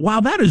just thought,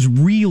 wow, that is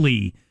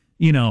really,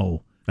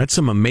 That's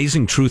some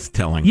amazing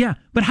truth-telling. Yeah,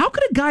 but how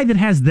could a guy that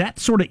has that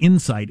sort of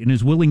insight and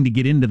is willing to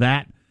get into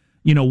that,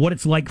 what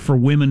it's like for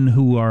women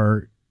who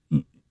are,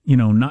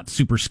 not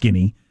super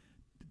skinny,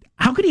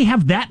 how could he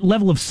have that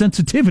level of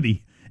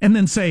sensitivity and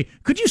then say,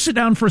 could you sit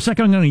down for a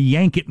second? I'm going to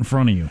yank it in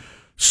front of you.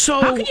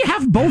 So how can you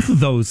have both of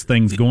those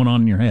things going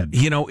on in your head?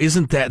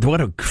 Isn't that,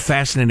 what a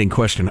fascinating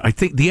question. I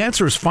think the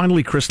answer is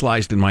finally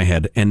crystallized in my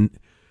head, and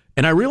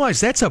I realize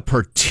that's a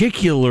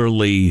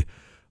particularly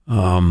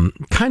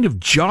kind of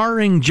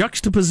jarring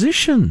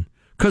juxtaposition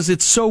because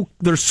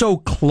they're so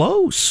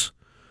close.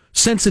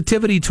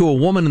 Sensitivity to a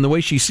woman and the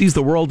way she sees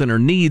the world and her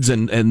needs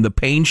and the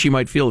pain she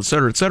might feel, et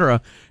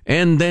cetera,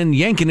 and then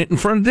yanking it in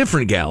front of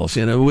different gals,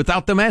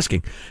 without them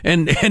asking.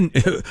 And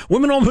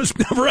women almost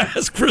never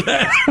ask for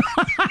that.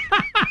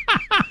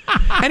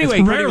 Anyway,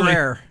 it's pretty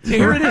rare.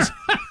 Here it is.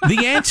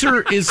 The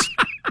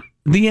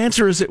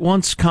answer is at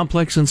once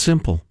complex and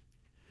simple.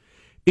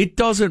 It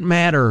doesn't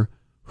matter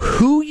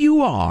who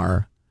you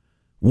are,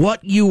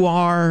 what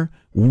your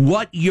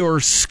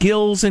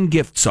skills and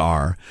gifts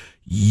are.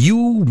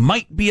 You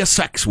might be a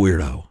sex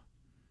weirdo.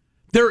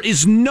 There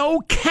is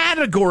no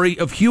category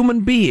of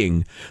human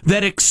being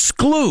that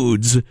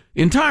excludes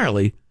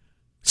entirely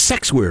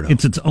sex weirdo.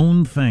 It's its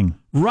own thing.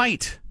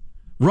 Right.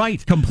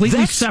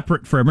 Completely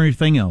separate from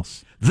everything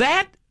else.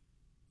 That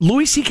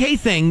Louis C.K.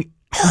 thing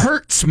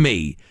hurts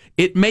me.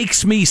 It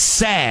makes me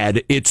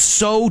sad. It's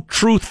so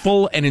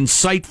truthful and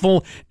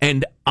insightful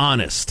and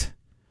honest.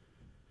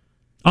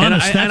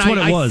 That's what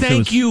it was. I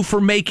thank you for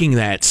making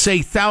that.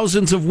 Say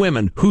thousands of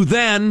women who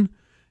then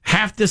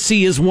have to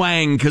see his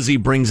wang because he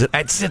brings it.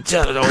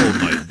 Oh,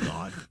 my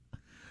God.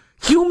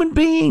 Human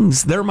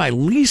beings, they're my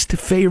least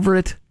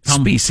favorite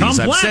species.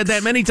 Complex. I've said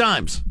that many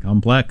times.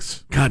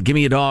 Complex. God, give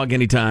me a dog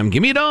anytime.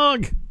 Give me a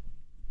dog.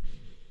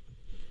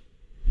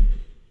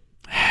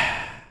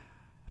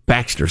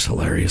 Baxter's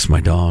hilarious, my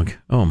dog.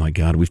 Oh, my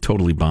God, we've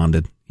totally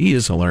bonded. He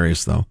is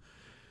hilarious, though.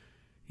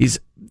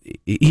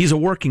 He's a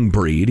working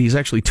breed. He's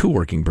actually two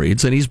working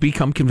breeds, and he's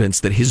become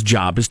convinced that his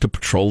job is to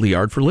patrol the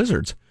yard for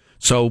lizards.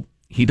 So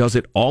he does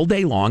it all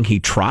day long. He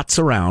trots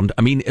around.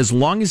 I mean, as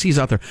long as he's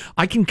out there,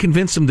 I can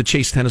convince him to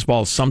chase tennis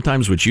balls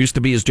sometimes, which used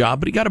to be his job,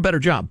 but he got a better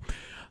job.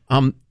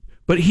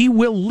 But he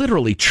will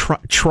literally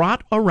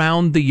trot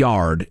around the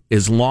yard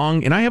as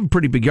long, and I have a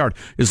pretty big yard,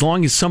 as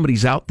long as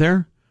somebody's out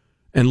there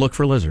and look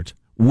for lizards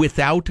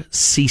without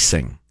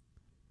ceasing.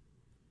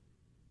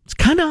 It's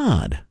kind of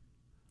odd.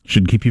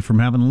 Should keep you from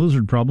having a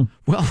lizard problem.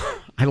 Well,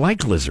 I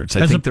like lizards.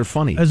 I think they're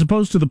funny. As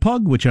opposed to the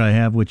pug, which I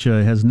have, which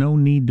has no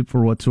need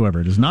for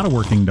whatsoever. It is not a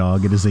working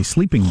dog. It is a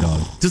sleeping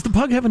dog. Does the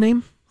pug have a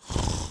name?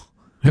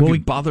 Have you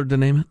bothered to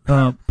name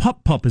it?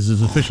 Pup is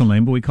his official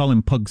name, but we call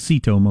him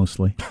Pugcito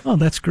mostly. Oh,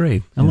 that's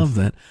great. I love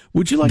that.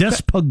 Would you like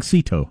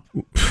Pugcito.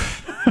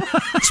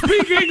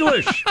 Speak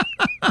English!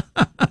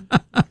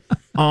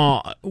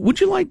 Would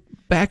you like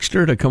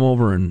Baxter to come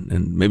over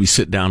and maybe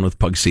sit down with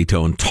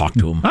Pugcito and talk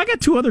to him? I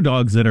got two other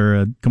dogs that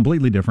are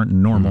completely different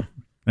and normal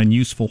and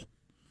useful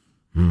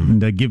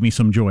and give me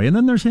some joy. And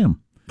then there's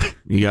him.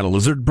 You got a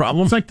lizard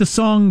problem? It's like the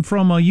song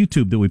from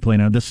YouTube that we play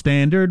now. The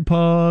standard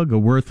pug, a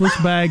worthless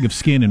bag of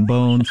skin and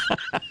bones.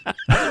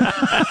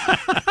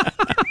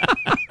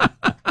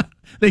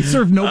 They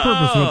serve no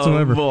purpose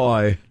whatsoever. Oh,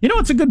 boy. You know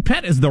what's a good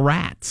pet is the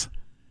rats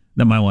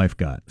that my wife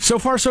got. So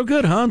far, so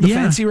good, huh? The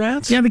fancy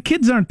rats? Yeah, the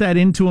kids aren't that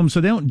into them,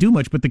 so they don't do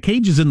much, but the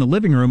cage is in the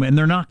living room, and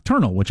they're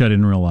nocturnal, which I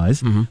didn't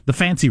realize. Mm-hmm. The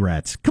fancy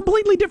rats.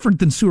 Completely different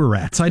than sewer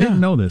rats. I didn't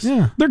know this.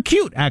 Yeah. They're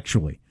cute,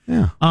 actually.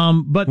 Yeah.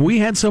 But we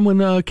had some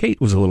when Kate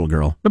was a little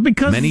girl. But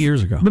many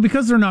years ago. But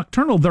because they're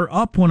nocturnal, they're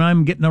up when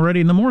I'm getting ready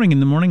in the morning. In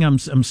the morning, I'm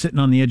sitting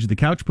on the edge of the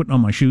couch, putting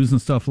on my shoes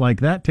and stuff like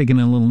that, taking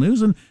in a little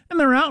news, and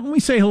they're out, and we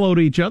say hello to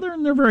each other,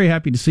 and they're very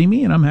happy to see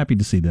me, and I'm happy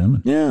to see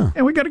them.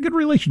 And we got a good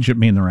relationship,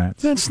 me and the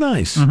rats. That's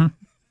nice. Mm-hmm.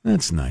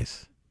 That's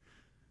nice.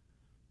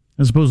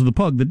 As opposed to the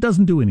pug that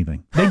doesn't do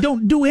anything. They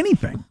don't do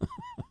anything.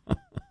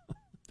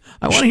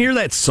 I want to hear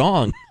that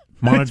song.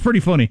 It's pretty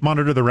funny.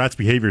 Monitor the rat's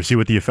behavior. See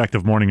what the effect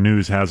of morning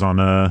news has on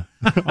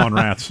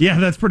rats. Yeah,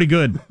 that's pretty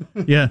good.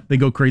 Yeah, they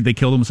go crazy. They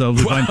kill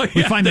themselves.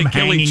 We find them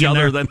hanging each in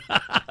other. there.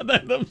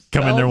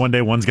 Come in there one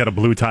day. One's got a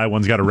blue tie.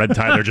 One's got a red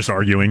tie. They're just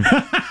arguing.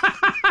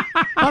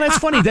 Oh, that's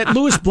funny. That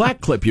Lewis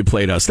Black clip you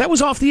played us, that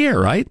was off the air,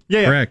 right?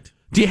 Yeah. Correct.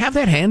 Do you have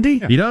that handy?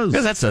 Yeah. He does.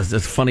 Yeah, that's a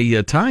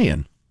funny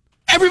tie-in.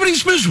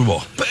 Everybody's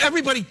miserable, but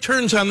everybody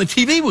turns on the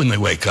TV when they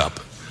wake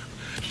up.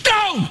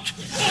 Don't!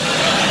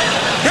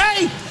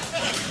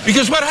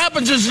 Because what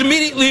happens is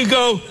immediately you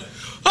go,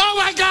 oh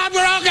my God,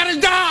 we're all gonna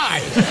die.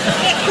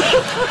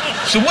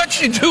 So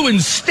what you do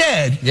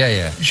instead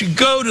is you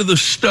go to the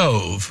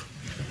stove,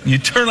 you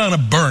turn on a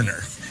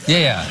burner.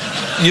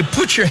 You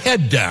put your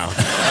head down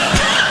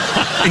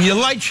and you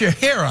light your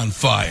hair on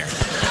fire.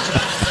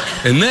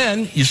 And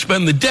then you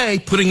spend the day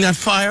putting that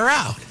fire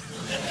out.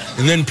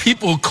 And then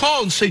people will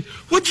call and say,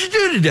 what'd you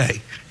do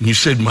today? And you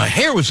said, my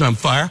hair was on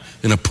fire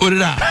and I put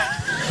it out.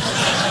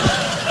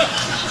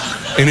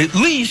 And at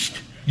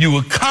least you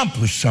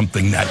accomplished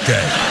something that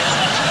day.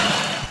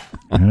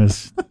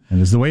 That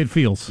is the way it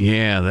feels.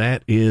 Yeah,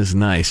 that is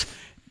nice.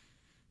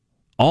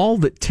 All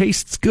that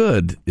tastes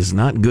good is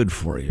not good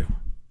for you.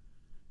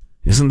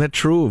 Isn't that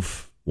true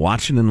of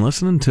watching and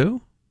listening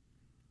too?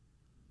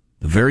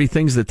 The very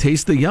things that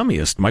taste the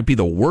yummiest might be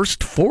the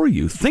worst for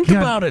you. Think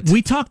about it.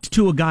 We talked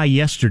to a guy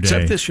yesterday.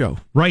 Except this show.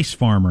 Rice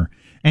farmer.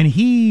 And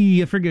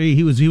I forget,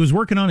 he was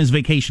working on his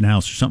vacation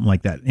house or something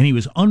like that. And he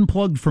was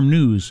unplugged from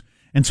news.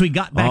 And so he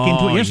got back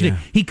into it yesterday. Yeah.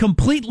 He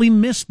completely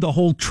missed the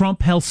whole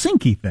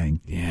Trump-Helsinki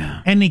thing.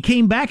 Yeah. And he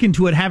came back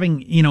into it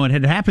having, it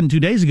had happened 2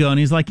 days ago. And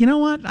he's like, you know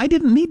what? I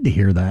didn't need to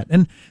hear that.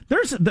 And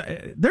there's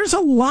a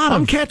lot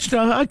of...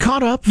 I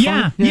caught up.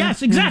 Yeah,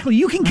 yes, exactly.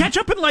 You can catch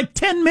up in like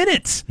 10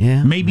 minutes.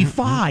 Yeah. Maybe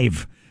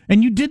 5.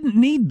 And you didn't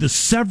need the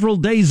several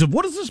days of,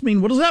 what does this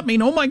mean? What does that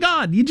mean? Oh my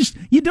God.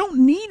 You don't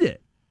need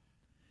it.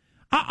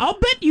 I'll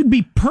bet you'd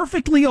be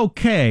perfectly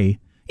okay.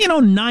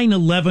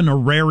 9/11, a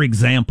rare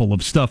example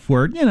of stuff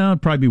where,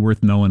 it'd probably be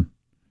worth knowing.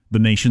 The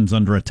nation's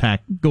under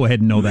attack. Go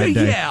ahead and know that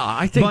day. Yeah,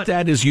 I think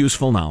that is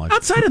useful knowledge.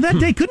 Outside of that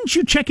day, couldn't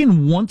you check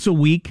in once a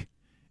week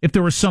if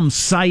there was some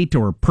site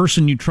or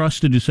person you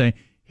trusted to say,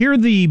 here are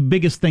the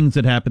biggest things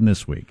that happened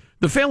this week?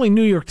 The failing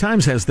New York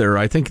Times has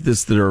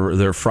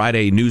their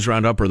Friday news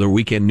roundup or their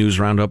weekend news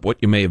roundup, what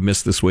you may have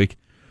missed this week.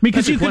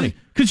 Because you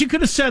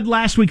could have said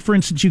last week, for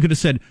instance, you could have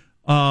said,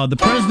 the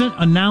president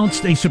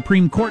announced a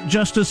Supreme Court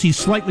justice. He's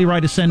slightly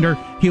right of center.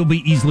 He'll be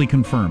easily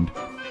confirmed.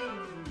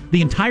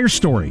 The entire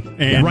story.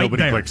 And right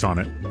nobody there. clicks on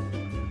it.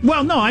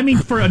 Well, no, I mean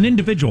for an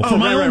individual. For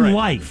my own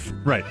life.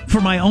 Right. For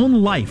my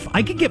own life.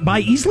 I could get by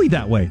easily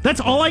that way. That's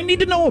all I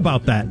need to know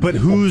about that. But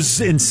who's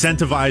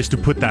incentivized to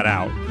put that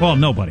out? Well,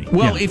 nobody.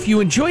 Well, if you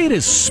enjoy it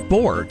as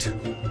sport,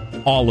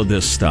 all of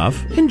this stuff,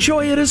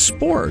 enjoy it as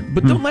sport.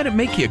 But don't let it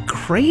make you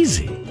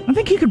crazy. I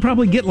think you could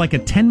probably get like a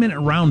 10-minute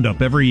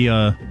roundup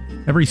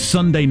every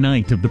Sunday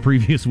night of the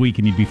previous week,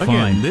 and you'd be fine.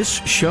 Again,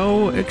 this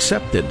show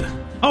accepted.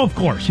 Oh, of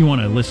course. You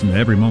want to listen to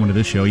every moment of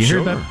this show. You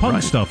hear that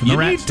punk stuff and the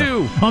rat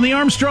stuff on the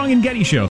Armstrong and Getty Show.